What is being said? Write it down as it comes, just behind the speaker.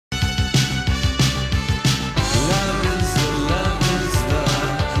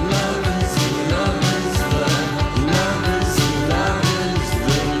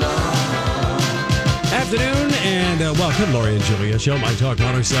welcome, Lori and Julia Show, My Talk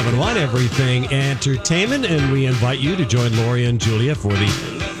 107.1, everything entertainment. And we invite you to join Lori and Julia for the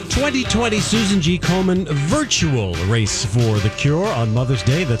 2020 Susan G. Komen virtual race for the cure on Mother's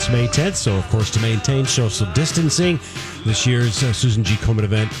Day. That's May 10th. So, of course, to maintain social distancing, this year's Susan G. Komen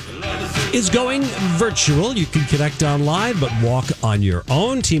event is going virtual. You can connect online, but walk on your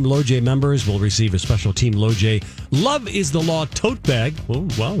own. Team LoJ members will receive a special Team LoJ Love is the Law tote bag. Oh,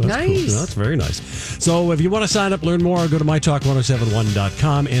 wow, that's nice. Cool. That's very nice. So if you want to sign up, learn more, go to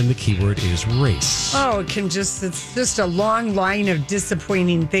mytalk1071.com, and the keyword is race. Oh, it's just a long line of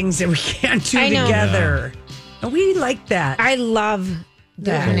disappointing things that we can't do I know. together. And we like that. I love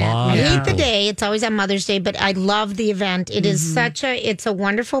doing it. I Yeah. hate the day. It's always on Mother's Day, but I love the event. It is it's a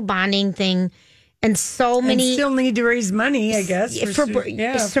wonderful bonding thing. And so many and still need to raise money, I guess. for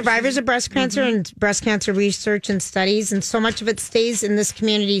survivors of breast cancer and breast cancer research and studies, and so much of it stays in this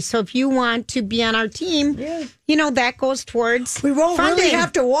community. So if you want to be on our team, that goes towards we won't funding. really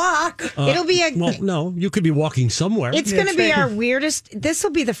have to walk. It'll be Well, no, you could be walking somewhere. It's going to be our weirdest. This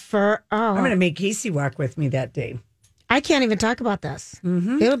will be the first. I'm going to make Casey walk with me that day. I can't even talk about this.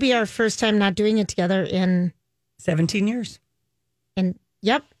 It'll be our first time not doing it together in 17 years.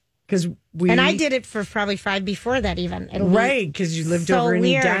 Yep. Because and I did it for probably 5 before that even. Right, because you lived so over in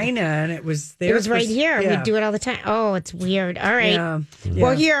weird. Edina and it was there. It was right here. Yeah. We do it all the time. Oh, it's weird. All right. Yeah.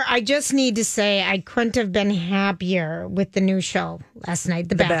 Well, here, I just need to say I couldn't have been happier with the new show last night,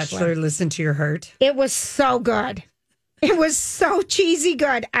 The Bachelor. Listen to your heart. It was so good. It was so cheesy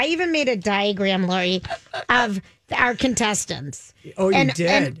good. I even made a diagram, Lori, of our contestants. Oh, you and, did?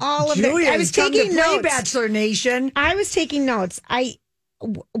 And all of Julia, I was taking notes. Bachelor Nation. I was taking notes.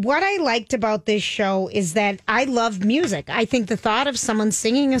 What I liked about this show is that I love music. I think the thought of someone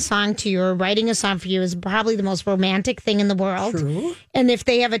singing a song to you or writing a song for you is probably the most romantic thing in the world. True. And if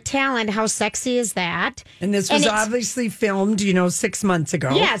they have a talent, how sexy is that? And this was obviously filmed, 6 months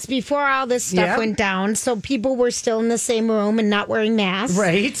ago. Yes, before all this stuff went down. So people were still in the same room and not wearing masks.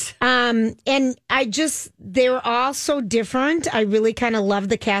 Right. And they were all so different. I really kind of love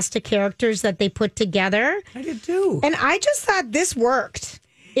the cast of characters that they put together. I did too. And I just thought this worked.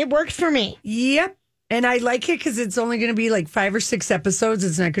 It worked for me. Yep. And I like it because it's only going to be like 5 or 6 episodes.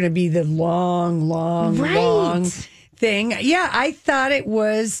 It's not going to be the long thing. Yeah, I thought it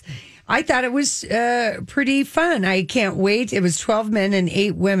was pretty fun. I can't wait. It was 12 men and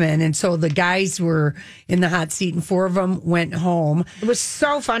 8 women. And so the guys were in the hot seat and 4 of them went home. It was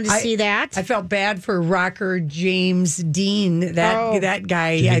so fun to see that. I felt bad for rocker James Dean, that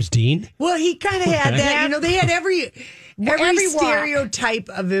guy. James Dean? Well, he kind of had that. They had every stereotype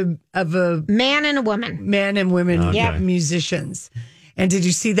of a man and a woman. Man and women Okay. musicians. And did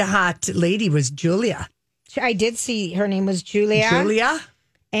you see the hot lady was Julia? I did see her name was Julia.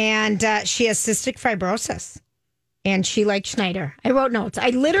 And she has cystic fibrosis. And she liked Schneider. I wrote notes. I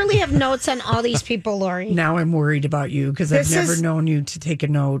literally have notes on all these people, Lori. Now I'm worried about you because I've never known you to take a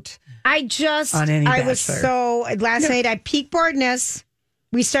note. I was so, last night I peak boredness.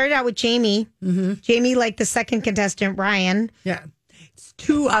 We started out with Jamie. Mm-hmm. Jamie liked the second contestant, Ryan. Yeah.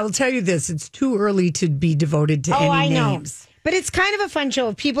 I will tell you this, it's too early to be devoted to any names. But it's kind of a fun show.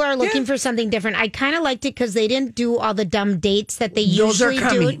 If people are looking for something different, I kind of liked it because they didn't do all the dumb dates that they usually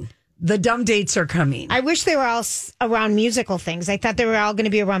do. The dumb dates are coming. I wish they were all around musical things. I thought they were all going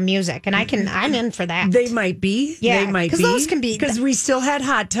to be around music, and I'm in for that. They might be. Yeah, they might be. because those can be. Because we still had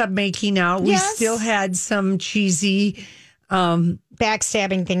hot tub making out. We still had some cheesy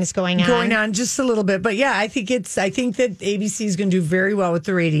backstabbing things going on just a little bit. But yeah, I think that ABC is going to do very well with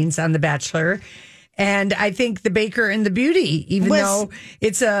the ratings on The Bachelor. And I think The Baker and the Beauty, even though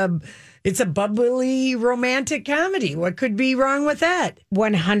it's a bubbly romantic comedy. What could be wrong with that?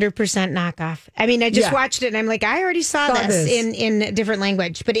 100% knockoff. I mean, I just watched it and I'm like, I already saw this in a different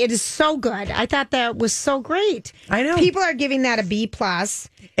language, but it is so good. I thought that was so great. I know. People are giving that a B+.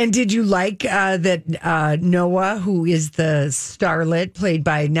 And did you like that Noah, who is the starlet played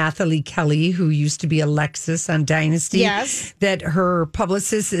by Nathalie Kelly, who used to be Alexis on Dynasty? Yes. That her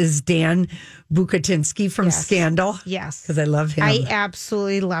publicist is Dan Bukatinsky from Scandal? Yes. Because I love him. I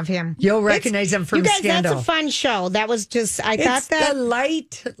absolutely love him. You'll recognize him from Scandal. You guys, that's a fun show. That was just, It's the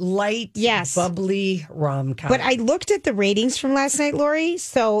light, bubbly rom-com. But I looked at the ratings from last night, Lori.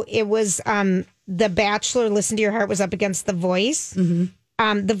 So it was The Bachelor, Listen to Your Heart was up against The Voice.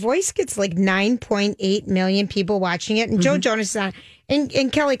 Mm-hmm. The Voice gets like 9.8 million people watching it, and Joe Jonas is on,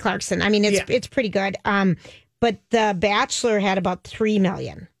 and Kelly Clarkson. I mean, it's pretty good. But The Bachelor had about 3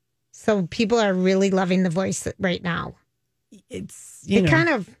 million. So people are really loving The Voice right now. It's you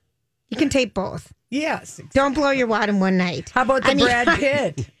can tape both. Yes. Don't blow your wad in one night. How about Brad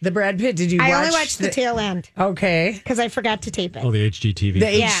Pitt? The Brad Pitt. Did you watch? I only watched the tail end. Okay. Because I forgot to tape it. Oh, the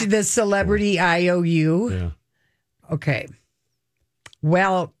HGTV. The Celebrity IOU. Yeah. Okay.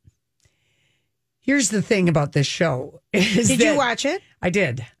 Well, here's the thing about this show. Did you watch it? I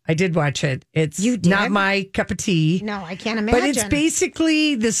did. I did watch it. It's You did? not my cup of tea. No, I can't imagine. But it's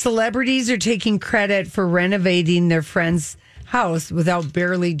basically the celebrities are taking credit for renovating their friend's house without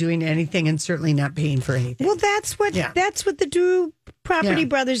barely doing anything and certainly not paying for anything. Well, that's what the Drew Property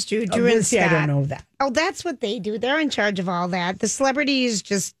Brothers do. Drew and Scott. I don't know that. Oh, that's what they do. They're in charge of all that. The celebrity is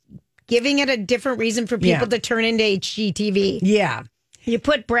just giving it a different reason for people to turn into HGTV. Yeah. You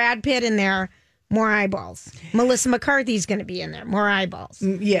put Brad Pitt in there, more eyeballs. Melissa McCarthy's going to be in there, more eyeballs.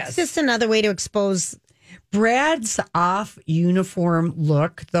 Yes. It's just another way to expose. Brad's off uniform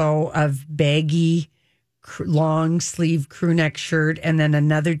look, though, of baggy, long sleeve crew neck shirt and then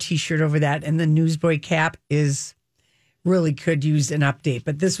another T-shirt over that. And the newsboy cap really could use an update.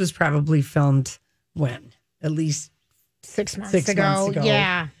 But this was probably filmed when? At least 6 months ago.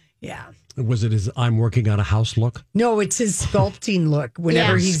 Yeah. Yeah. Was it his I'm working on a house look? No, it's his sculpting look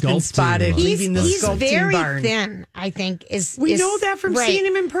whenever he's been spotted leaving the he's sculpting very barn. thin, I think. We know that from seeing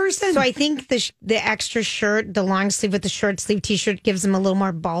him in person. So I think the extra shirt, the long sleeve with the short sleeve T-shirt gives him a little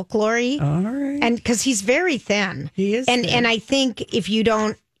more bulk, Lori. All right. And because he's very thin. He is thin. thin. And I think if you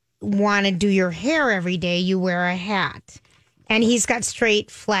don't want to do your hair every day, you wear a hat. And he's got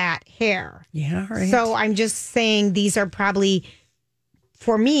straight, flat hair. Yeah, right. So I'm just saying these are probably...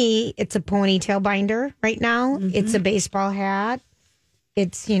 For me, it's a ponytail binder right now. Mm-hmm. It's a baseball hat.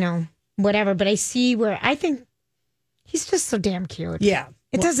 It's, whatever. But I see where I think he's just so damn cute. Yeah.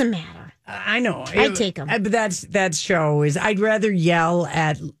 It doesn't matter. I know. I'd take him. But that show is, I'd rather yell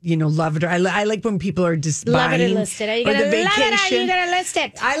at, love it. I like when people are just love buying. It or list it. Are you going to love it or you going to list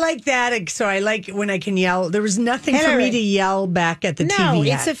it? I like that. So I like when I can yell. There was nothing for me to yell back at the TV. No,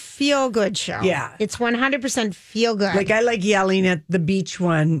 it's a feel-good show. Yeah. It's 100% feel-good. Like I like yelling at the beach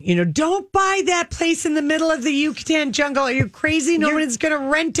one, don't buy that place in the middle of the Yucatan jungle. Are you crazy? No one's going to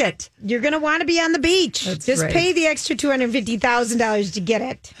rent it. You're going to want to be on the beach. Just right. pay the extra $250,000 to get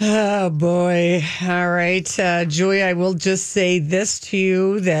it. Oh, boy. All right. Julia, I will just say this to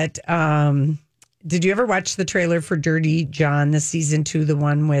you that did you ever watch the trailer for Dirty John, the season 2, the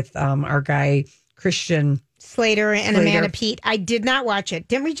one with our guy, Christian Slater and Amanda Peet? I did not watch it.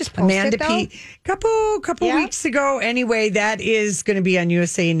 Didn't we just post Amanda it, though? Peet, couple weeks ago. Anyway, that is going to be on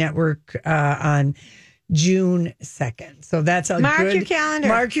USA Network on June 2nd. So that's Mark your calendar.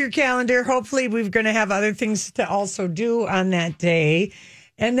 Mark your calendar. Hopefully we're going to have other things to also do on that day.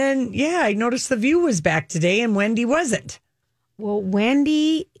 And then, I noticed The View was back today and Wendy wasn't. Well,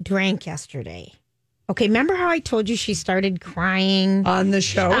 Wendy drank yesterday. Okay, remember how I told you she started crying? On the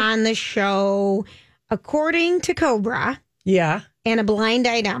show? On the show. According to Cobra. Yeah. And a blind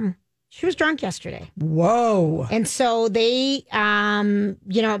item, she was drunk yesterday. Whoa. And so they,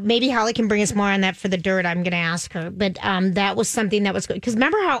 maybe Holly can bring us more on that for the dirt. I'm going to ask her. But that was something that was good. Because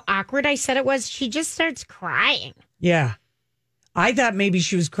remember how awkward I said it was? She just starts crying. Yeah. I thought maybe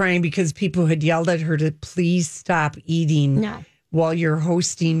she was crying because people had yelled at her to please stop eating while you're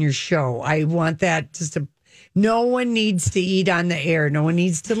hosting your show. I want that no one needs to eat on the air. No one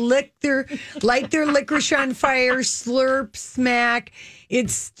needs to light their licorice on fire, slurp, smack.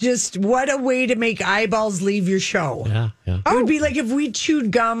 It's just what a way to make eyeballs leave your show. Yeah. It would be like if we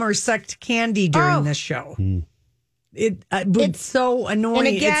chewed gum or sucked candy during this show. It's so annoying.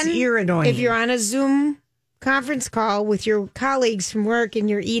 And again, it's ear annoying. If you're on a Zoom conference call with your colleagues from work and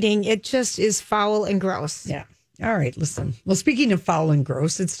you're eating, it just is foul and gross. Yeah. All right, listen. Well, speaking of foul and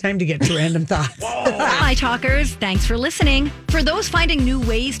gross, it's time to get to random thoughts. My Talkers, thanks for listening. For those finding new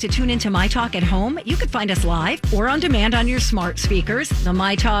ways to tune into My Talk at home, you can find us live or on demand on your smart speakers, the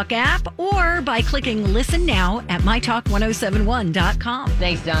My Talk app, or by clicking Listen Now at mytalk1071.com.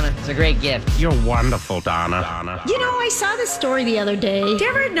 Thanks, Donna. It's a great gift. You're wonderful, Donna. I saw this story the other day. Did you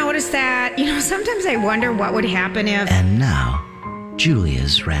ever notice that? Sometimes I wonder what would happen if... And now,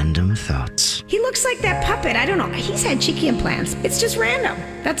 Julia's random thoughts. He looks like that puppet. I don't know. He's had cheeky implants. It's just random.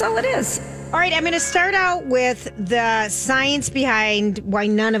 That's all it is. All right, I'm going to start out with the science behind why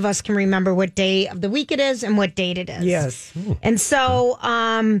none of us can remember what day of the week it is and what date it is. Yes. And so...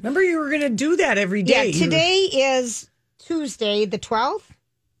 remember you were going to do that every day. Yeah, today is Tuesday, the 12th?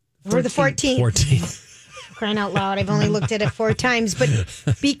 Or the 14th? 14th. Crying out loud. I've only looked at it 4 times. But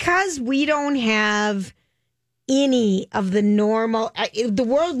because we don't have... any of the normal, the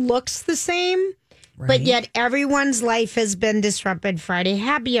world looks the same, But yet everyone's life has been disrupted. Friday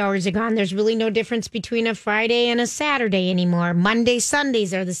happy hours are gone. There's really no difference between a Friday and a Saturday anymore. Monday,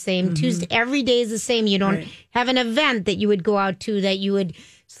 Sundays are the same. Tuesday, every day is the same. You don't have an event that you would go out to that you would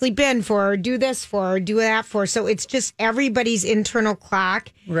sleep in for or do this for or do that for. So it's just everybody's internal clock.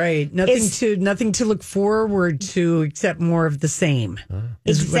 Right. Nothing to look forward to except more of the same.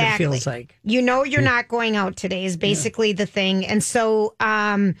 Is Exactly. what it feels like. You know you're not going out today is basically the thing. And so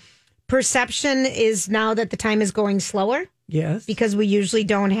perception is now that the time is going slower. Yes. Because we usually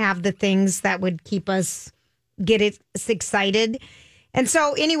don't have the things that would keep us excited. And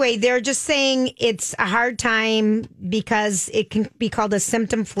so anyway, they're just saying it's a hard time because it can be called a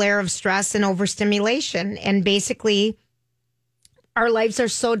symptom flare of stress and overstimulation. And basically, our lives are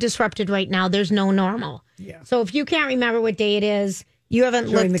so disrupted right now, there's no normal. Yeah. So if you can't remember what day it is, you haven't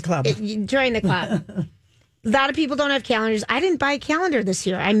Join looked. the club. Join the club. A lot of people don't have calendars. I didn't buy a calendar this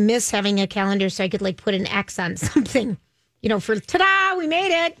year. I miss having a calendar so I could like put an X on something. For ta-da, we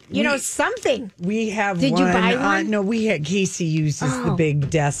made it. Something. We have Did one. you buy one? No, Casey uses the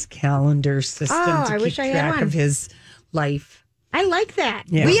big desk calendar system to I keep wish I had track one. of his life. I like that.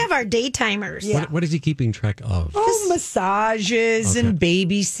 Yeah. We have our day timers. What is he keeping track of? Oh, massages and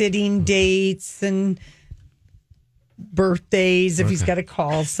babysitting dates and birthdays if he's got to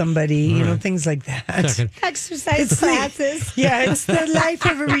call somebody, things like that. Second. Exercise classes. Yeah, it's the life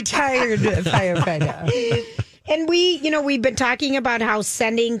of a retired firefighter. And we've been talking about how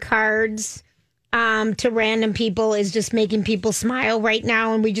sending cards to random people is just making people smile right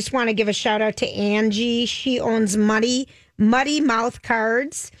now. And we just want to give a shout out to Angie. She owns Muddy Mouth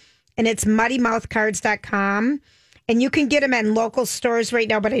Cards, and it's muddymouthcards.com. And you can get them in local stores right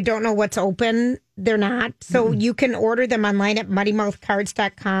now, but I don't know what's open. They're not. So you can order them online at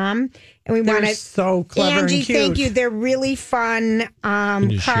muddymouthcards.com. And we want to. So clever Angie, and cute. thank you. They're really fun Can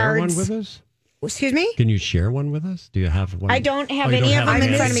you cards. share one with us? Excuse me? Can you share one with us? Do you have one? I don't have you any don't of have them it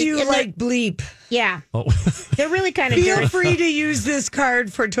in yet? front of me. You And like bleep. Yeah. Oh, They're really kind of Feel dirty. free to use this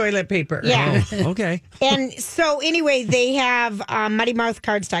card for toilet paper. Yeah. okay. And so anyway, they have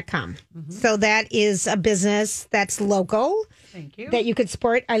muddymouthcards.com. So that is a business that's local. Thank you. That you could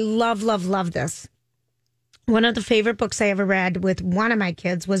support. I love, love, love this. One of the favorite books I ever read with one of my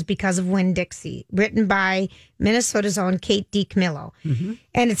kids was Because of Winn-Dixie, written by Minnesota's own Kate DiCamillo.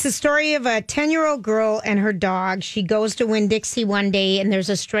 And it's the story of a 10-year-old girl and her dog. She goes to Winn-Dixie one day, and there's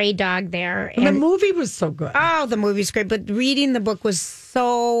a stray dog there. And the movie was so good. Oh, the movie's great. But reading the book was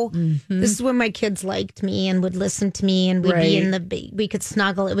so. This is when my kids liked me and would listen to me, and we'd be in we could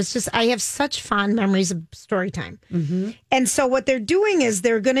snuggle. It was just, I have such fond memories of story time. And so what they're doing is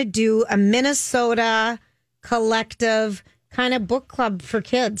they're going to do a Minnesota collective kind of book club for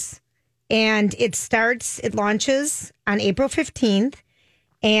kids. And it launches on April 15th.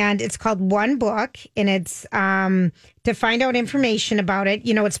 And it's called One Book. And it's to find out information about it.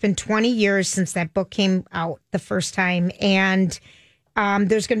 It's been 20 years since that book came out the first time. And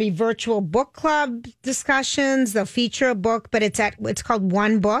there's going to be virtual book club discussions. They'll feature a book, but it's called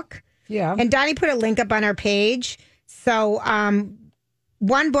One Book. Yeah. And Donnie put a link up on our page. So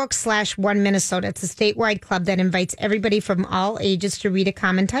One Book /One Minnesota. It's a statewide club that invites everybody from all ages to read a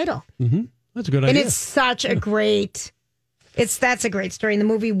common title. That's a good And idea. it's such a great, that's a great story. And the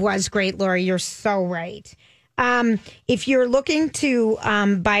movie was great, Lori. You're so right. If you're looking to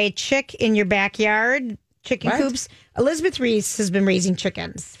buy a chick in your backyard, chicken coops, Elizabeth Reese has been raising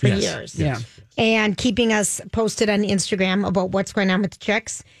chickens for years. Yeah. And keeping us posted on Instagram about what's going on with the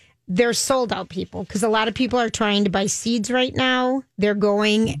chicks. They're sold out, people, because a lot of people are trying to buy seeds right now. They're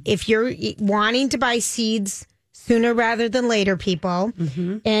going, if you're wanting to buy seeds sooner rather than later, people,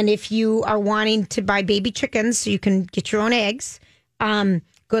 and if you are wanting to buy baby chickens so you can get your own eggs,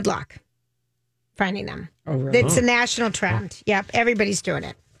 good luck finding them. Oh, really? It's a national trend. Yep, everybody's doing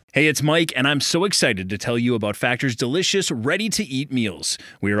it. Hey, it's Mike, and I'm so excited to tell you about Factor's delicious, ready-to-eat meals.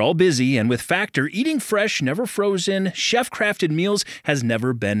 We are all busy, and with Factor, eating fresh, never frozen, chef-crafted meals has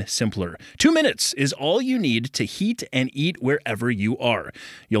never been simpler. 2 minutes is all you need to heat and eat wherever you are.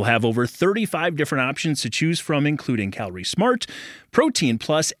 You'll have over 35 different options to choose from, including Calorie Smart, Protein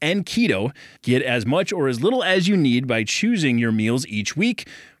Plus, and Keto. Get as much or as little as you need by choosing your meals each week.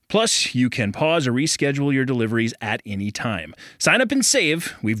 Plus, you can pause or reschedule your deliveries at any time. Sign up and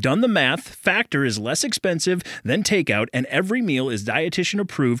save. We've done the math. Factor is less expensive than takeout, and every meal is dietitian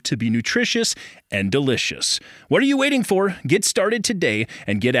approved to be nutritious and delicious. What are you waiting for? Get started today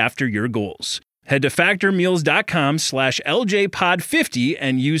and get after your goals. Head to factormeals.com/LJPod50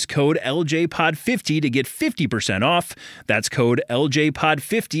 and use code LJPod50 to get 50% off. That's code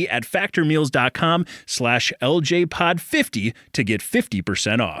LJPod50 at factormeals.com/LJPod50 to get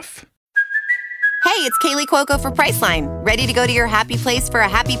 50% off. Hey, it's Kaylee Cuoco for Priceline. Ready to go to your happy place for a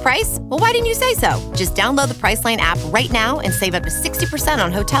happy price? Well, why didn't you say so? Just download the Priceline app right now and save up to 60%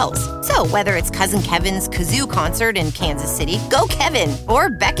 on hotels. So whether it's Cousin Kevin's Kazoo Concert in Kansas City, go Kevin, or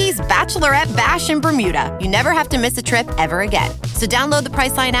Becky's Bachelorette Bash in Bermuda, you never have to miss a trip ever again. So download the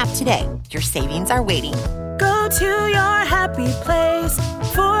Priceline app today. Your savings are waiting. Go to your happy place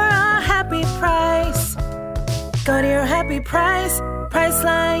for a happy price. Go to your happy price,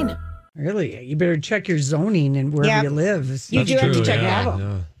 Priceline. Really? You better check your zoning and wherever you live. You do have to check yeah, that out.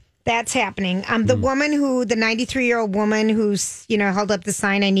 yeah. That's happening. The woman the 93-year-old woman who's, held up the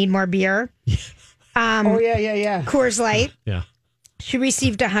sign, "I need more beer." Yeah. Coors Light. Yeah. She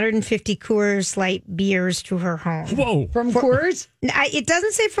received 150 Coors Light beers to her home. Whoa. From Coors? It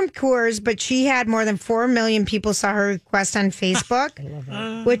doesn't say from Coors, but she had more than 4 million people saw her request on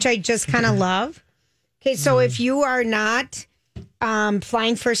Facebook, which I just kind of love. Okay, so if you are not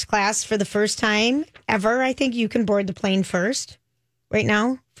flying first class for the first time ever, I think you can board the plane first right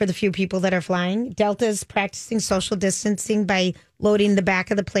now for the few people that are flying. Delta is practicing social distancing by loading the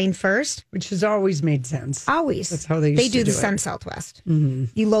back of the plane first. Which has always made sense. Always. That's how they used to do the do it. Sun Southwest.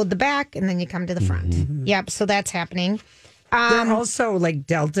 You load the back and then you come to the front. Yep, so that's happening. They're also like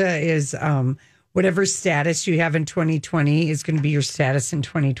Delta is whatever status you have in 2020 is going to be your status in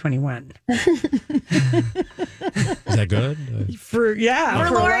 2021. Is that good? For Lori,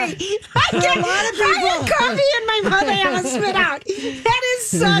 I get a lot of people. I have coffee in my mouth. I have to spit out. That is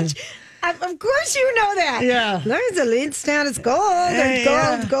such. Of course, you know that. Yeah. Lori's a lead status gold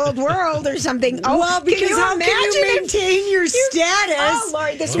or gold world or something. Oh, well, because how can you maintain your status? Oh,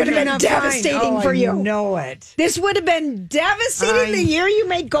 Lori, this would have been devastating for you. I know it. This would have been devastating the year you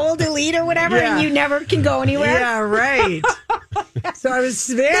made gold elite or whatever, and you never can go anywhere. Yeah, right. So I was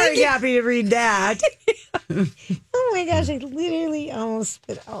very happy to read that. Oh my gosh, I literally almost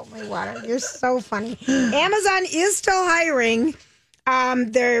spit out my water. You're so funny. Amazon is still hiring.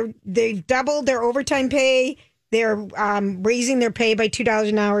 They doubled their overtime pay. They're raising their pay by $2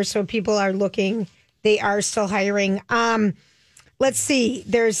 an hour. So people are looking. They are still hiring. Let's see.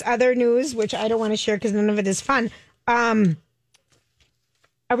 There's other news, which I don't want to share because none of it is fun. Are we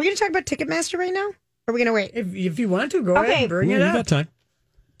going to talk about Ticketmaster right now? Or are we going to wait? If you want to, go ahead and bring it up. You got time.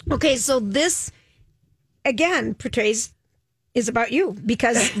 Okay, so this, again, is about you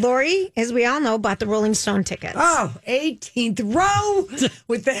because Lori, as we all know, bought the Rolling Stone tickets. Oh, 18th row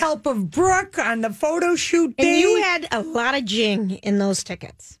with the help of Brooke on the photo shoot day. And you had a lot of jing in those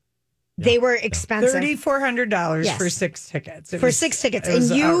tickets. Yeah. They were expensive. $3,400 for 6 tickets. For 6 tickets. It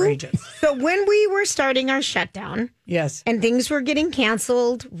was outrageous. So when we were starting our shutdown, yes, and things were getting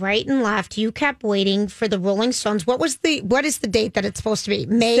canceled right and left, you kept waiting for the Rolling Stones. What is the date that it's supposed to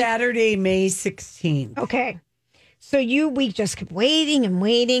be? Saturday, May 16th. Okay. So we just kept waiting and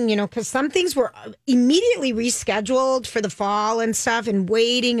waiting, because some things were immediately rescheduled for the fall and stuff, and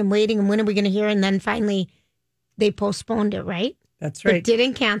waiting and waiting. And when are we going to hear? And then finally, they postponed it, right? That's right. It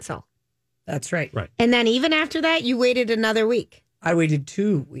didn't cancel. That's right. Right. And then even after that, you waited another week. I waited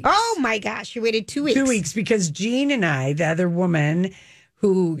 2 weeks. Oh, my gosh. You waited 2 weeks. 2 weeks because Jean and I, the other woman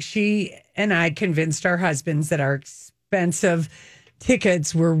who she and I convinced our husbands that our expensive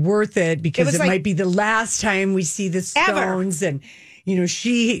tickets were worth it because it might be the last time we see the Stones. Ever. And,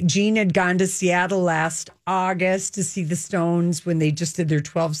 Jean had gone to Seattle last August to see the Stones when they just did their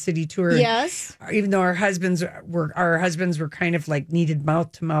 12-city tour. Yes. And even though our husbands were kind of like needed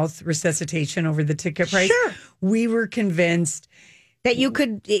mouth-to-mouth resuscitation over the ticket price. Sure. We were convinced that you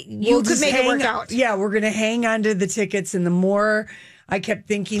could make it work out. Yeah, we're going to hang on to the tickets. And the more I kept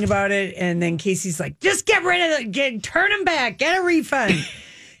thinking about it, and then Casey's like, just get rid of it, turn them back, get a refund.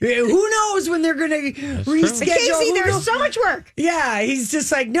 Who knows when they're going to reschedule? Casey, there's so much work. Yeah, he's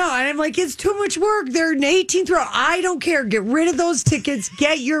just like, no. And I'm like, it's too much work. They're in 18th row. I don't care. Get rid of those tickets.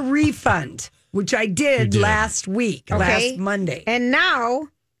 Get your refund, which I did last week, last Monday. And now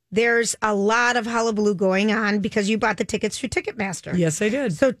there's a lot of hullabaloo going on because you bought the tickets through Ticketmaster. Yes, I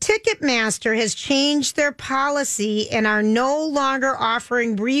did. So Ticketmaster has changed their policy and are no longer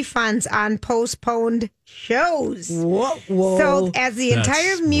offering refunds on postponed shows. Whoa. So as the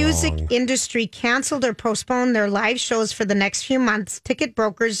entire music industry canceled or postponed their live shows for the next few months, ticket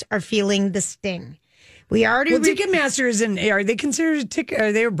brokers are feeling the sting. Ticketmaster isn't. Are they considered a ticket?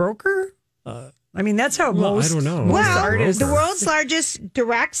 Are they a broker? I mean, that's how most. I don't know. The world's largest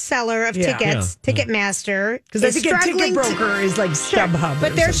direct seller of tickets, Ticketmaster, because I think a ticket broker is like StubHub,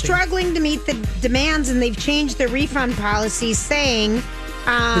 but they're struggling to meet the demands, and they've changed their refund policy, saying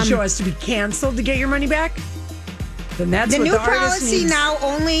the show has to be canceled to get your money back. Then that's The what new the artist policy needs. now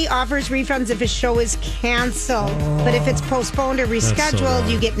only offers refunds if a show is canceled. But if it's postponed or so rescheduled, wrong.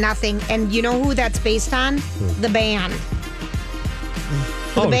 you get nothing. And you know who that's based on? The band.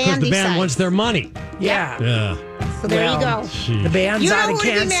 Oh, because band the band decides. wants their money. Yeah. Yeah. So there you Well, go. Gee. The band's You know out of who to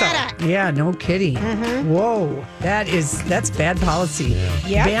be cancel. mad at. Yeah, no kidding. Whoa, that's bad policy.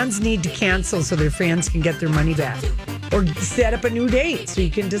 Yep. Bands need to cancel so their fans can get their money back, or set up a new date so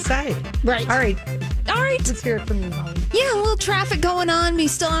you can decide. Right. All right. All right. Let's hear it from you, Molly. Yeah, a little traffic going on. We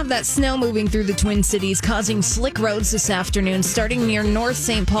still have that snow moving through the Twin Cities, causing slick roads this afternoon. Starting near North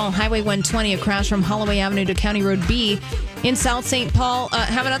St. Paul, Highway 120, a crash from Holloway Avenue to County Road B. In South St. Paul,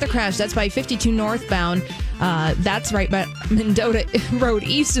 have another crash. That's by 52 northbound. That's right by Mendota Road,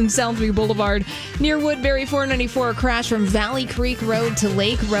 East and Southview Boulevard. Near Woodbury, 494, a crash from Valley Creek Road to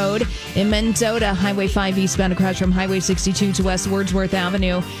Lake Road. In Mendota, Highway 5 eastbound, a crash from Highway 62 to West Wordsworth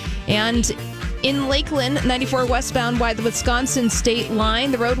Avenue. And in Lakeland, 94 westbound by the Wisconsin state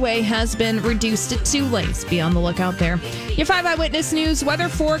line, the roadway has been reduced to 2 lanes. Be on the lookout there. Your 5 Eyewitness News weather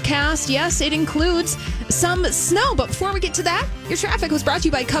forecast. Yes, it includes some snow. But before we get to that, your traffic was brought to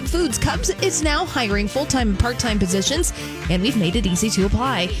you by Cub Foods. Cubs is now hiring full-time and part-time positions, and we've made it easy to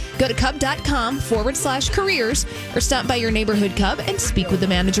apply. Go to cub.com/careers or stop by your neighborhood Cub and speak with the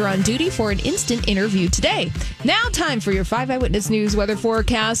manager on duty for an instant interview today. Now time for your 5 Eyewitness News weather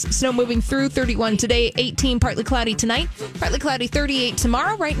forecast. Snow moving through, 31 today, 18 partly cloudy tonight, partly cloudy 38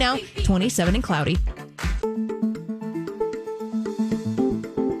 tomorrow. Right now, 27 and cloudy.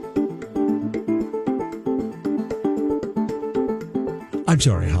 I'm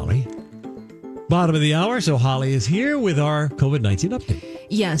sorry, Holly. Bottom of the hour, so Holly is here with our COVID-19 update.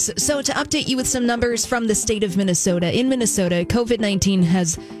 Yes. So to update you with some numbers from the state of Minnesota. In Minnesota, COVID-19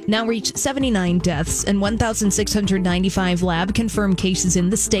 has now reached 79 deaths and 1,695 lab-confirmed cases in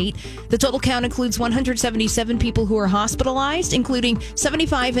the state. The total count includes 177 people who are hospitalized, including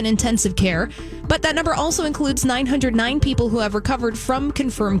 75 in intensive care. But that number also includes 909 people who have recovered from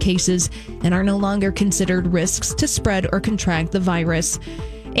confirmed cases and are no longer considered risks to spread or contract the virus.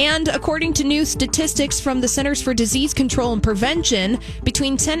 And according to new statistics from the Centers for Disease Control and Prevention,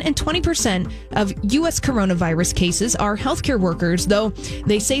 between 10 and 20% of U.S. coronavirus cases are healthcare workers, though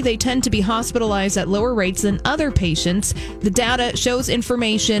they say they tend to be hospitalized at lower rates than other patients. The data shows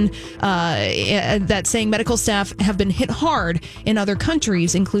information that's saying medical staff have been hit hard in other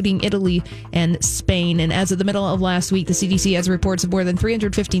countries, including Italy and Spain. And as of the middle of last week, the CDC has reports of more than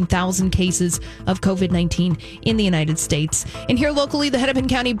 315,000 cases of COVID-19 in the United States. And here locally, the Hennepin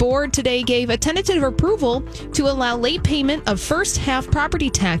County Board today gave a tentative approval to allow late payment of first half property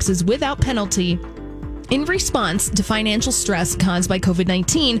taxes without penalty. In response to financial stress caused by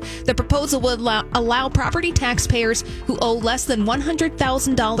COVID-19, the proposal would allow property taxpayers who owe less than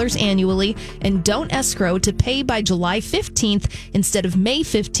 $100,000 annually and don't escrow to pay by July 15th instead of May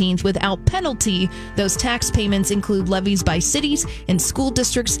 15th without penalty. Those tax payments include levies by cities and school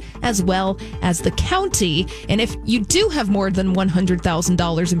districts as well as the county. And if you do have more than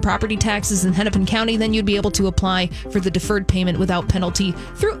 $100,000 in property taxes in Hennepin County, then you'd be able to apply for the deferred payment without penalty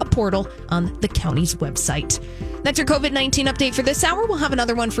through a portal on the county's website. That's your COVID-19 update for this hour. We'll have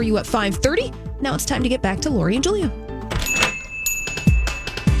another one for you at 5:30. Now it's time to get back to Lori and Julia.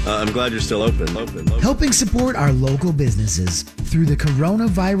 I'm glad you're still open. Helping support our local businesses through the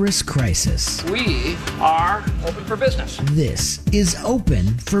coronavirus crisis. We are open for business. This is Open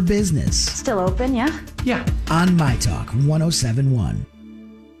for Business. Still open, yeah? Yeah. On My Talk 107.1.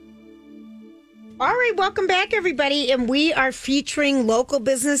 All right, welcome back, everybody. And we are featuring local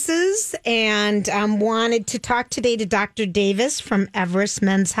businesses and wanted to talk today to Dr. Davis from Everest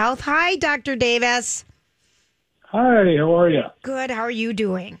Men's Health. Hi, Dr. Davis. Hi, how are you? Good. How are you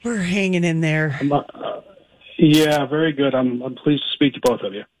doing? We're hanging in there. Yeah, very good. I'm pleased to speak to both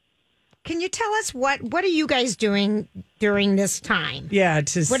of you. Can you tell us what are you guys doing during this time? Yeah.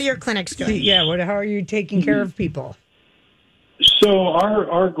 What are your clinics doing? Yeah. How are you taking care of people? So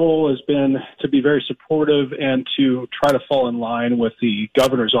our goal has been to be very supportive and to try to fall in line with the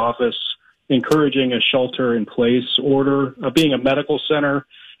governor's office, encouraging a shelter-in-place order. Being a medical center,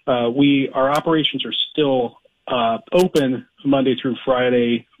 our operations are still open Monday through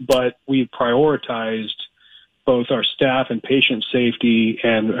Friday, but we've prioritized both our staff and patient safety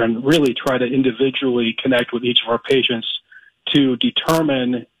and really try to individually connect with each of our patients to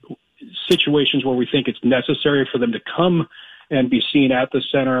determine situations where we think it's necessary for them to come and be seen at the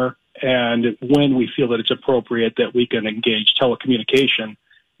center, and when we feel that it's appropriate that we can engage telecommunication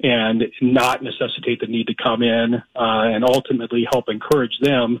and not necessitate the need to come in and ultimately help encourage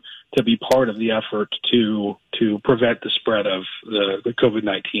them to be part of the effort to prevent the spread of the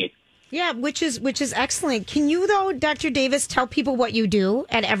COVID-19. Yeah, which is excellent. Can you, though, Dr. Davis, tell people what you do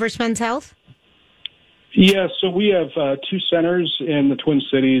at Everest Men's Health? Yeah, so we have 2 centers in the Twin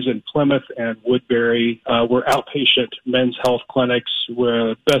Cities in Plymouth and Woodbury. We're outpatient men's health clinics,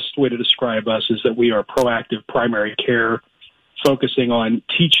 where the best way to describe us is that we are proactive primary care, focusing on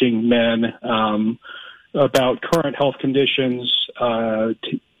teaching men about current health conditions,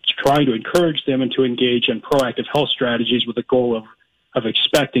 trying to encourage them and to engage in proactive health strategies with the goal of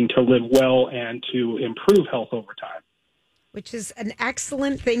expecting to live well and to improve health over time. Which is an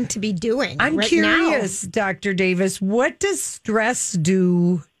excellent thing to be doing. I'm curious, Dr. Davis, what does stress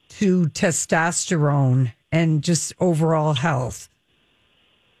do to testosterone and just overall health?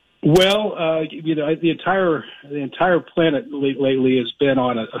 Well, the entire planet lately has been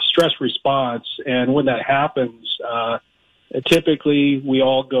on a stress response, and when that happens, typically we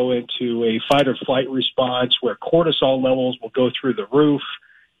all go into a fight or flight response where cortisol levels will go through the roof.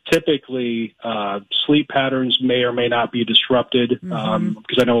 Typically, sleep patterns may or may not be disrupted,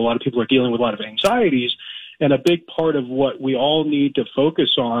 because I know a lot of people are dealing with a lot of anxieties. And a big part of what we all need to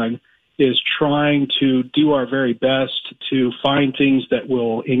focus on is trying to do our very best to find things that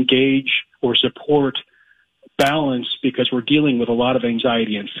will engage or support balance, because we're dealing with a lot of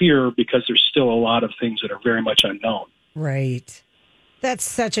anxiety and fear, because there's still a lot of things that are very much unknown. Right. That's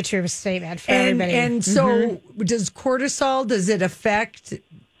such a true statement for everybody. And so does cortisol, does it affect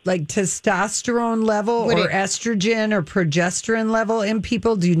like testosterone level or estrogen or progesterone level in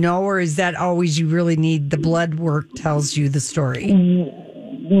people? Do you know, or is that always you really need the blood work tells you the story?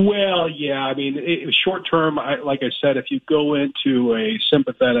 Well, yeah. I mean, short term, like I said, if you go into a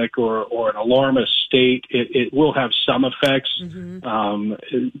sympathetic or an alarmist state, it will have some effects,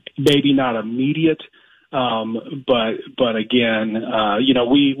 maybe not immediate. But again,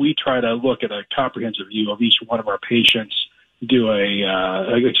 we try to look at a comprehensive view of each one of our patients, do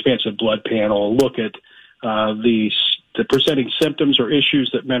an expansive blood panel, look at the presenting symptoms or issues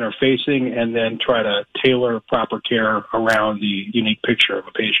that men are facing, and then try to tailor proper care around the unique picture of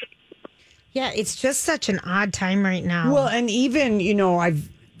a patient. Yeah, it's just such an odd time right now. Well, and even,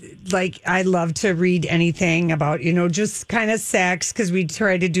 I love to read anything about, just kind of sex, because we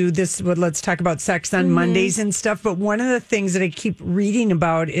try to do this, let's talk about sex on Mondays and stuff. But one of the things that I keep reading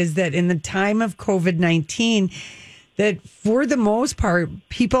about is that in the time of COVID-19, that for the most part,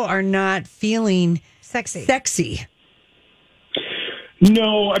 people are not feeling sexy.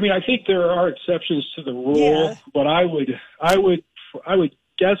 No, I mean, I think there are exceptions to the rule, but I would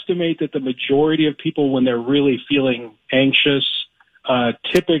guesstimate that the majority of people, when they're really feeling anxious,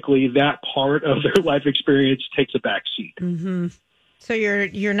 typically that part of their life experience takes a back seat. Mm-hmm. So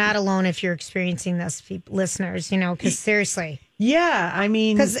you're not alone if you're experiencing this, listeners, because seriously. Yeah, I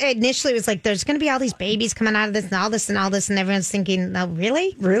mean. Because initially it was like, there's going to be all these babies coming out of this and all this and all this, and everyone's thinking, no,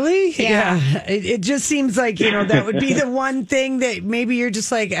 really? Really? Yeah. It just seems like, that would be the one thing that maybe you're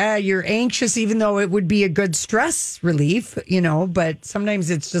just like, you're anxious, even though it would be a good stress relief, but sometimes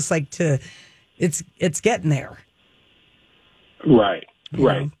it's just like it's getting there. Right.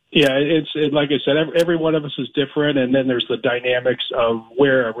 Yeah, it's like I said, every one of us is different, and then there's the dynamics of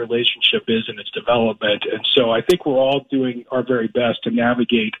where a relationship is in its development. And so I think we're all doing our very best to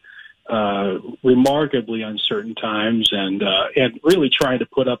navigate remarkably uncertain times, and really trying to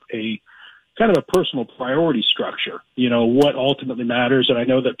put up a kind of a personal priority structure. What ultimately matters. And I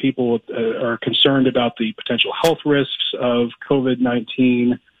know that people are concerned about the potential health risks of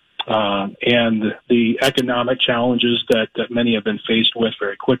COVID-19. And the economic challenges that many have been faced with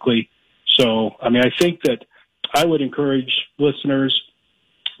very quickly. So, I mean, I think that I would encourage listeners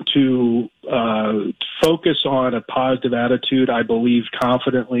to focus on a positive attitude. I believe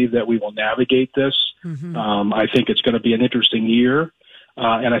confidently that we will navigate this. I think it's going to be an interesting year.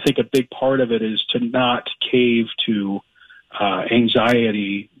 And I think a big part of it is to not cave to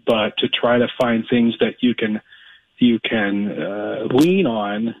anxiety, but to try to find things that you can lean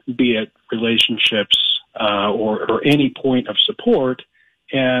on, be it relationships or any point of support,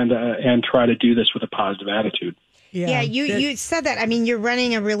 and try to do this with a positive attitude. Yeah, you said that. I mean, you're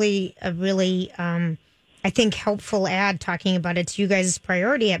running a really I think helpful ad talking about it's you guys'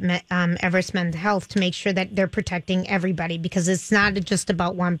 priority at Everest Men's Health to make sure that they're protecting everybody, because it's not just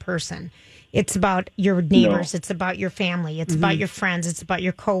about one person. It's about your neighbors. No. It's about your family. It's about your friends. It's about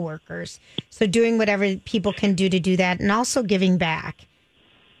your coworkers. So doing whatever people can do to do that, and also giving back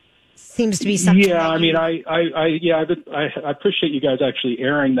seems to be something. Yeah, I mean, I appreciate you guys actually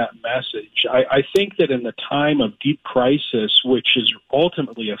airing that message. I think that in the time of deep crisis, which is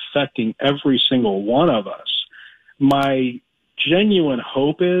ultimately affecting every single one of us, my genuine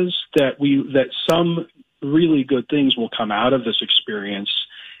hope is that some really good things will come out of this experience.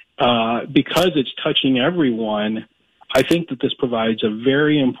 because it's touching everyone, I think that this provides a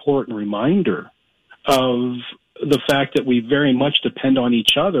very important reminder of the fact that we very much depend on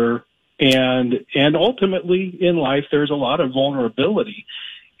each other, and ultimately in life there's a lot of vulnerability.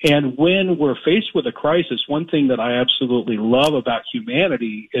 And when we're faced with a crisis, one thing that I absolutely love about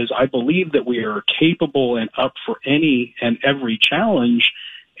humanity is I believe that we are capable and up for any and every challenge.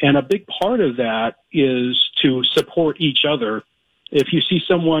 And a big part of that is to support each other. If you see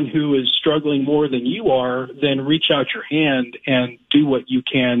someone who is struggling more than you are, then reach out your hand and do what you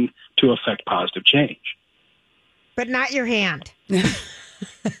can to affect positive change. But not your hand. Yeah,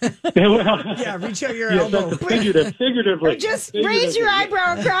 reach out your elbow. Figuratively. Just raise your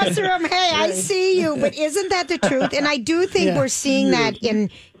eyebrow across the room. Hey, I see you. But isn't that the truth? And I do think we're seeing that in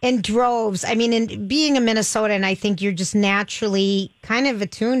droves. I mean, in being a Minnesotan, I think you're just naturally kind of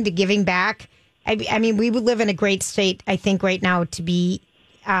attuned to giving back. I mean, we would live in a great state, I think, right now to be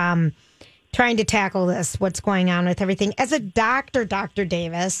trying to tackle this, what's going on with everything. As a doctor, Dr.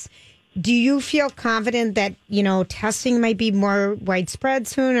 Davis, do you feel confident that, testing might be more widespread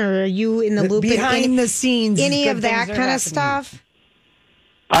soon, or are you in the loop behind the scenes? Any of that kind of stuff?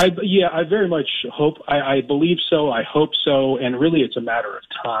 I very much hope. I believe so. I hope so. And really, it's a matter of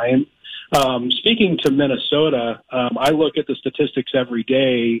time. Speaking to Minnesota, I look at the statistics every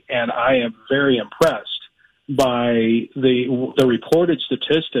day, and I am very impressed by the reported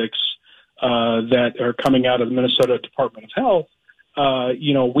statistics that are coming out of the Minnesota Department of Health.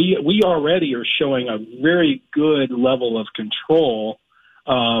 We already are showing a very good level of control,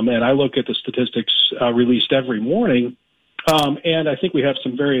 and I look at the statistics released every morning, and I think we have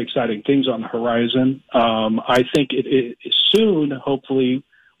some very exciting things on the horizon. I think it soon, hopefully,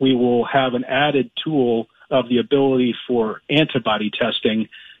 we will have an added tool of the ability for antibody testing,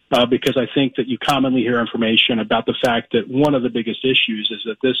 because I think that you commonly hear information about the fact that one of the biggest issues is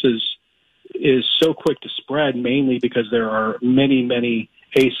that this is so quick to spread, mainly because there are many, many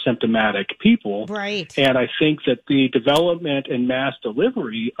asymptomatic people. Right. And I think that the development and mass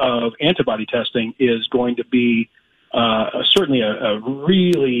delivery of antibody testing is going to be certainly a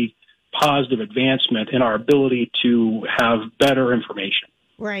really positive advancement in our ability to have better information.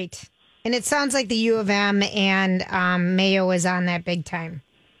 Right. And it sounds like the U of M and Mayo is on that big time.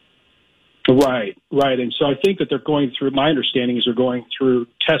 Right. And so I think that they're going through, my understanding is they're going through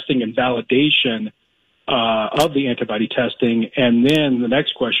testing and validation of the antibody testing. And then the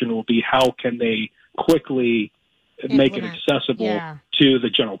next question will be, how can they quickly make it accessible to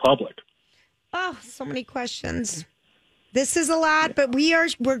the general public? Oh, so many questions. This is a lot, but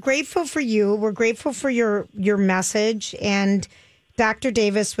we're grateful for you. We're grateful for your message. And Dr.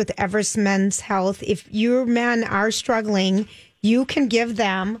 Davis with Everest Men's Health, if your men are struggling, you can give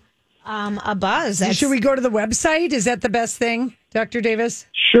them a buzz. Should we go to the website? Is that the best thing, Dr. Davis?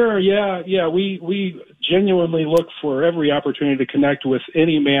 Sure. Yeah. We genuinely look for every opportunity to connect with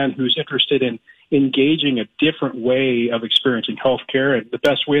any man who's interested in engaging a different way of experiencing healthcare. And the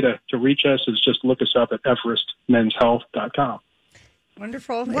best way to reach us is just look us up at everestmenshealth.com.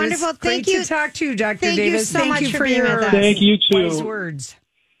 Wonderful. Wonderful. Thank you. Great to talk to you, Dr. Davis. Thank you for your Thank you, too. wise words.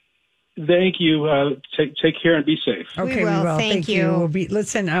 Thank you. Take care and be safe. Okay, we will. Thank you. We'll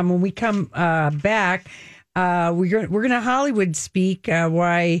listen, when we come back, we're going to Hollywood speak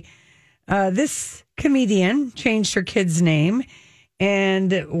why this comedian changed her kid's name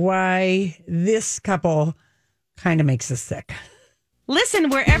and why this couple kind of makes us sick. Listen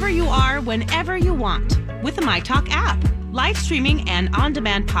wherever you are, whenever you want with the MyTalk app. Live streaming and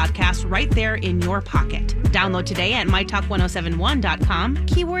on-demand podcasts right there in your pocket. Download today at mytalk1071.com,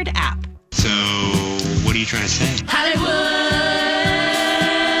 keyword app. So, what are you trying to say?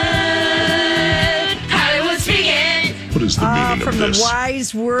 Hollywood speaking. What is the meaning from of this? The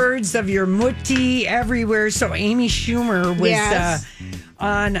wise words of your mutti everywhere. So Amy Schumer was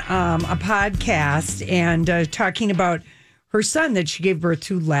on a podcast and talking about her son that she gave birth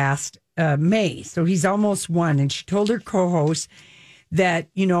to last May. So he's almost 1. And she told her co-host that,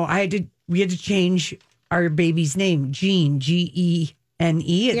 we had to change our baby's name, Gene, Gene.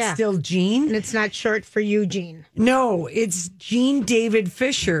 It's still Gene. And it's not short for Eugene. No, it's Gene David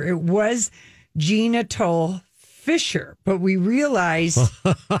Fisher. It was Genital Fisher, but we realized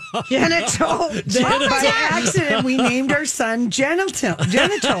Genital. that by accident we named our son Genital.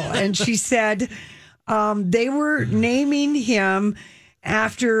 And she said they were naming him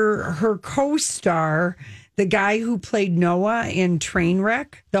after her co-star, the guy who played Noah in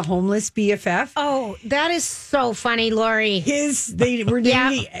Trainwreck, the homeless BFF. Oh, that is so funny, Lori. They were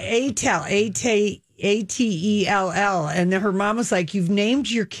naming Atell. And her mom was like, "You've named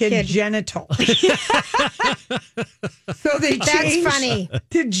your kid Genital." So they changed funny.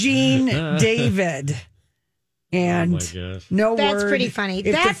 to Gene David. And no That's word. pretty funny.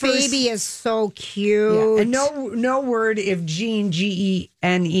 if That the first- baby is so cute. And no word if Gene, Gene,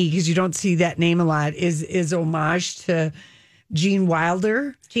 because you don't see that name a lot, is homage to Gene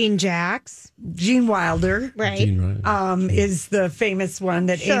Wilder. Gene Jacks. Gene Wilder. Right. Is the famous one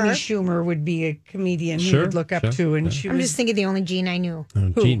that Sure. Amy Schumer would be a comedian he Sure, would look up sure, to. And yeah. she I'm was just thinking the only Gene I knew.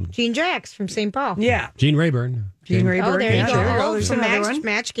 Gene. Gene Jacks from St. Paul. Yeah. Gene Rayburn. Gene Rayburn. Oh, there you Yeah, go. there you go. Oh, There's so another one.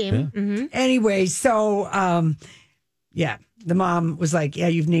 match game. Mm-hmm. Anyway, so yeah, the mom was like, "Yeah,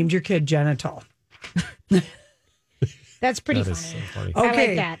 you've named your kid Genital." That's pretty That is funny. so funny. I Okay.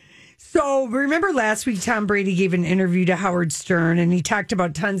 like that. So remember last week, Tom Brady gave an interview to Howard Stern and he talked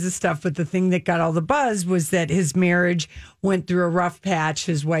about tons of stuff. But the thing that got all the buzz was that his marriage went through a rough patch.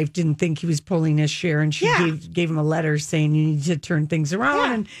 His wife didn't think he was pulling his share and she gave him a letter saying you need to turn things around.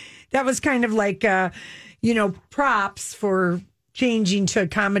 Yeah. And that was kind of like, props for changing to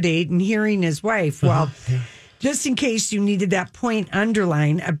accommodate and hearing his wife. Well, just in case you needed that point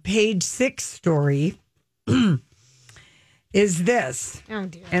underlined, a Page 6 story is this. Oh,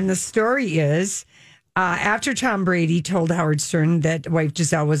 dear. And the story is after Tom Brady told Howard Stern that wife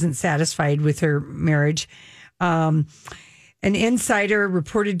Giselle wasn't satisfied with her marriage, an insider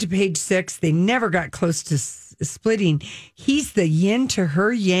reported to Page 6 they never got close to splitting. He's the yin to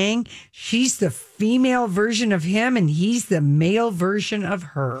her yang. She's the female version of him, and he's the male version of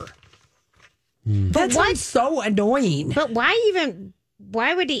her. That sounds so annoying. But why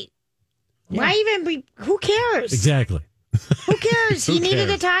would he? Why even be? Who cares? Exactly. Who cares? Who He needed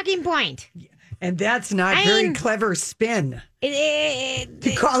a cares? talking point. And that's not I very mean- clever spin. It-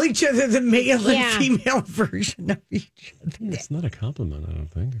 To call each other the male Yeah. and female version of each other. It's not a compliment, I don't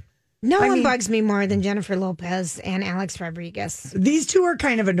think. no I one mean- bugs me more than Jennifer Lopez and Alex Rodriguez. These two are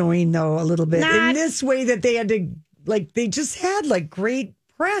kind of annoying, though, a little bit. In Not- this way that they had to, they just had, great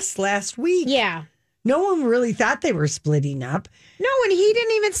press last week. Yeah. No one really thought they were splitting up. No, and he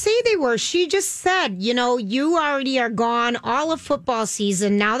didn't even say they were. She just said, you already are gone all of football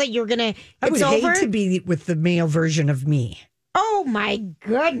season. Now that you're gonna, I would it's over. hate to be with the male version of me. Oh my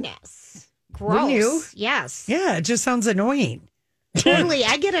goodness, gross. Wouldn't you? Yes, Yeah, it just sounds annoying. totally.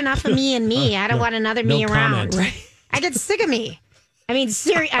 I get enough of me and me. I don't want another me no around. comment. I get sick of me. I mean,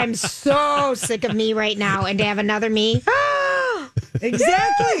 I'm so sick of me right now, and to have another me.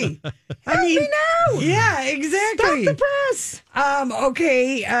 Exactly. I mean, know. yeah, exactly. Stop the press.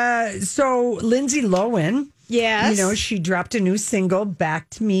 Okay. So Lindsay Lohan. Yes. She dropped a new single, Back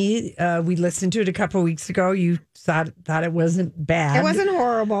to Me. We listened to it a couple of weeks ago. You thought it wasn't bad. It wasn't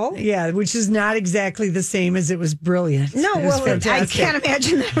horrible. Yeah, which is not exactly the same as it was brilliant. No, It was well, I fantastic. can't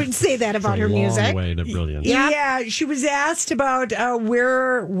imagine that I would say that about her music. Long way to brilliance. Yeah, she was asked about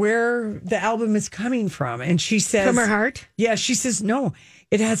where the album is coming from, and she says From her heart? Yeah, she says no.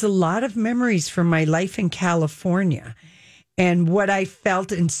 It has a lot of memories from my life in California and what I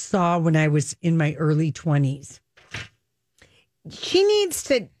felt and saw when I was in my early 20s. She needs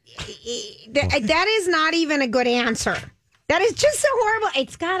to. That is not even a good answer. That is just so horrible.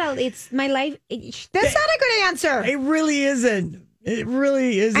 It's my life. That's not a good answer. It really isn't. It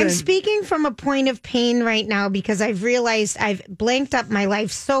really isn't. I'm speaking from a point of pain right now because I've realized I've blanked up my life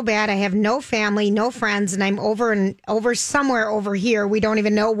so bad. I have no family, no friends, and I'm over somewhere over here. We don't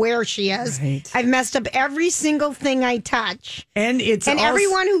even know where she is. Right. I've messed up every single thing I touch. And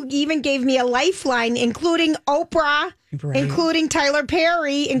everyone who even gave me a lifeline, including Oprah, Right. including Tyler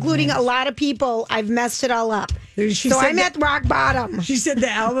Perry, including a lot of people, I've messed it all up. She So said I'm that- at rock bottom. She said the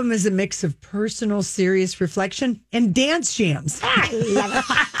album is a mix of personal, serious reflection and dance jams. I love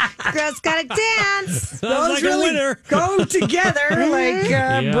it. Girls gotta dance. Those like a really winner. go together like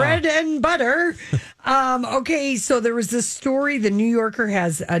Yeah. bread and butter. Okay, so there was this story. The New Yorker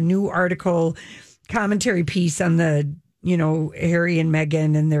has a new article, commentary piece on the, Harry and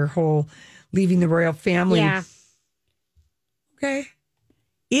Meghan and their whole leaving the royal family. Yeah. Okay.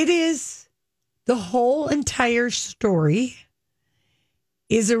 It is the whole entire story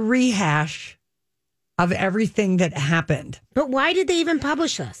is a rehash of everything that happened. But why did they even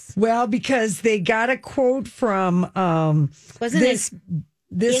publish this? Well, because they got a quote from Wasn't this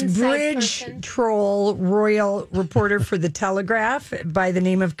inside bridge person? troll royal reporter for the Telegraph by the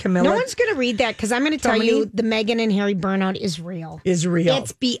name of Camilla. No one's going to read that because I'm going to tell you the Meghan and Harry burnout is real. Is real.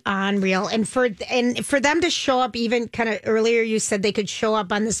 It's beyond real. And for them to show up even kind of earlier, you said they could show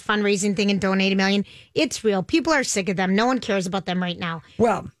up on this fundraising thing and donate $1 million. It's real. People are sick of them. No one cares about them right now.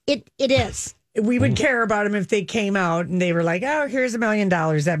 Well, It is. we would care about them if they came out and they were like, oh, here's $1 million.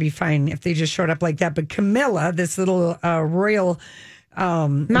 That'd be fine if they just showed up like that. But Camilla, this little royal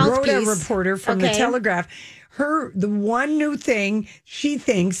Rhoda reporter from the Telegraph, the one new thing she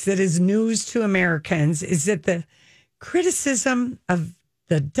thinks that is news to Americans is that the criticism of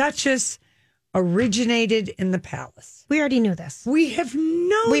the Duchess originated in the palace. We already knew this. We've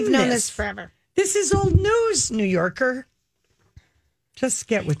known this forever. This is old news, New Yorker. Just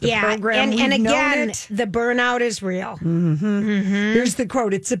get with the program. And again, the burnout is real. Here's the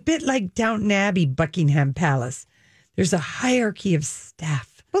quote. It's a bit like Downton Abbey, Buckingham Palace. There's a hierarchy of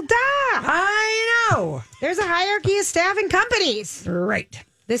staff. Well, duh. I know. There's a hierarchy of staff and companies. Right.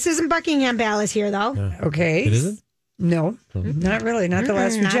 This isn't Buckingham Palace here, though. Okay. It isn't? No, not really. Not the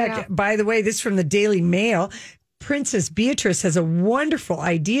last we checked. By the way, this from the Daily Mail. Princess Beatrice has a wonderful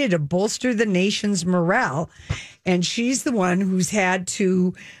idea to bolster the nation's morale. And she's the one who's had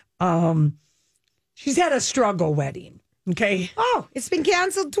to, she's had a struggle wedding. Okay. Oh, it's been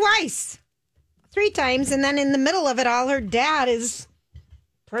canceled twice. 3 times. And then in the middle of it all, her dad is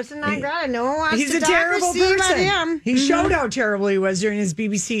person non grata. No one wants He's to a talk terrible or see about person. him. He showed how terrible he was during his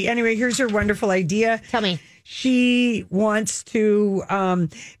BBC. Anyway, here's her wonderful idea. Tell me. She wants to,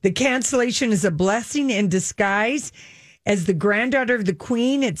 the cancellation is a blessing in disguise. As the granddaughter of the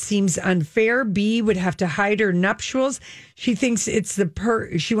queen, it seems unfair. Bea would have to hide her nuptials. She thinks it's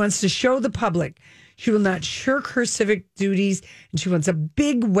she wants to show the public she will not shirk her civic duties, and she wants a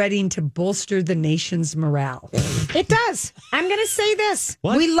big wedding to bolster the nation's morale. It does. I'm going to say this.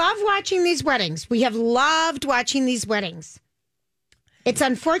 What? We love watching these weddings. We have loved watching these weddings. It's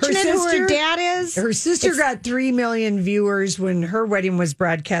unfortunate who her dad is. Her sister got 3 million viewers when her wedding was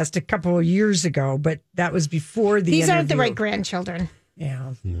broadcast a couple of years ago, but that was before the These interview. aren't the right grandchildren.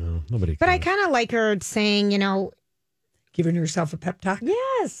 Yeah. No, nobody But I kind of like her saying, giving herself a pep talk.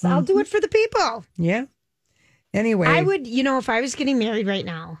 Yes, I'll do it for the people. Yeah. Anyway. I would, if I was getting married right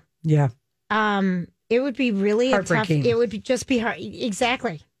now. Yeah. It would be really tough. Heartbreaking. It would just be hard.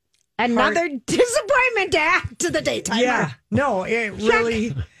 Exactly. Another disappointment to add to the daytime. Yeah. No, it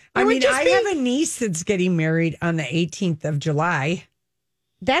really. I mean, I have a niece that's getting married on the 18th of July.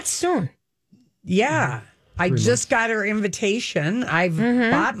 That's soon. Yeah. I just got her invitation. I've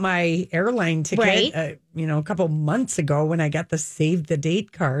bought my airline ticket, a couple months ago when I got the save the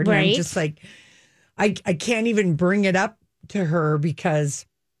date card. Right. And I'm just like, I can't even bring it up to her because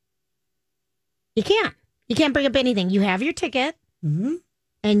you can't. You can't bring up anything. You have your ticket. Mm-hmm.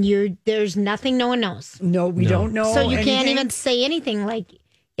 And there's nothing no one knows. No, we don't know. So you anything. can't even say anything like,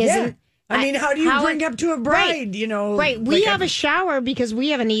 I mean, how do you bring up to a bride, Right. We have a shower because we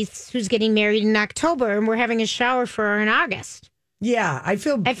have a niece who's getting married in October and we're having a shower for her in August. Yeah, I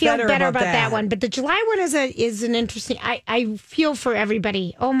feel better about that one. But the July one is an interesting, I feel for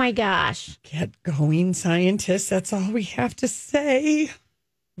everybody. Oh my gosh. Get going, scientists. That's all we have to say.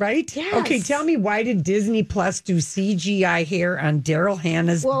 Right? Yes. Okay, tell me, why did Disney Plus do CGI hair on Daryl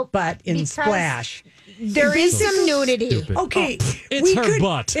Hannah's butt in Splash? There is some nudity. Stupid. Okay. It's her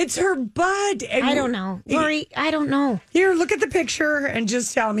butt. It's her butt. And I don't know. Lori, I don't know. Here, look at the picture and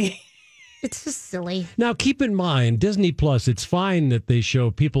just tell me. It's just silly. Now, keep in mind, Disney Plus, it's fine that they show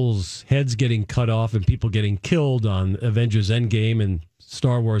people's heads getting cut off and people getting killed on Avengers Endgame and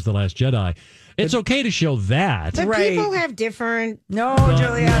Star Wars The Last Jedi. It's okay to show that. But people have different... No,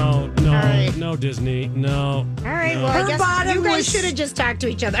 Julia. No, Disney. No. All right, well, I guess you guys should have just talked to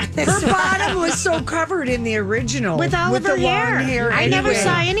each other. Her bottom was so covered in the original. With all of her long hair. I never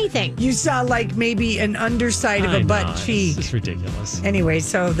saw anything. You saw like maybe an underside of a butt cheek. It's ridiculous. Anyway,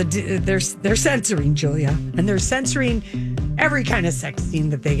 so they're censoring, Julia. And they're censoring every kind of sex scene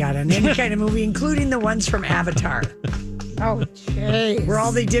that they got in any kind of movie, including the ones from Avatar. Oh, jeez. Where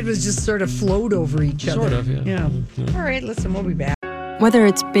all they did was just sort of float over each other. Sort of, yeah. All right, listen, we'll be back. Whether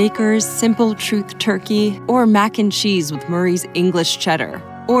it's Baker's Simple Truth Turkey or mac and cheese with Murray's English Cheddar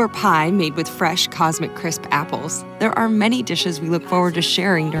or pie made with fresh Cosmic Crisp apples, there are many dishes we look forward to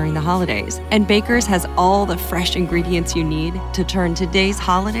sharing during the holidays. And Baker's has all the fresh ingredients you need to turn today's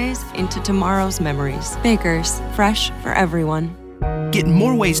holidays into tomorrow's memories. Baker's, fresh for everyone. Get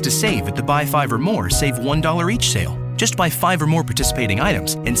more ways to save at the Buy 5 or More Save $1 each sale. Just buy 5 or more participating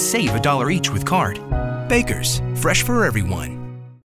items and save $1 each with card. Baker's, fresh for everyone.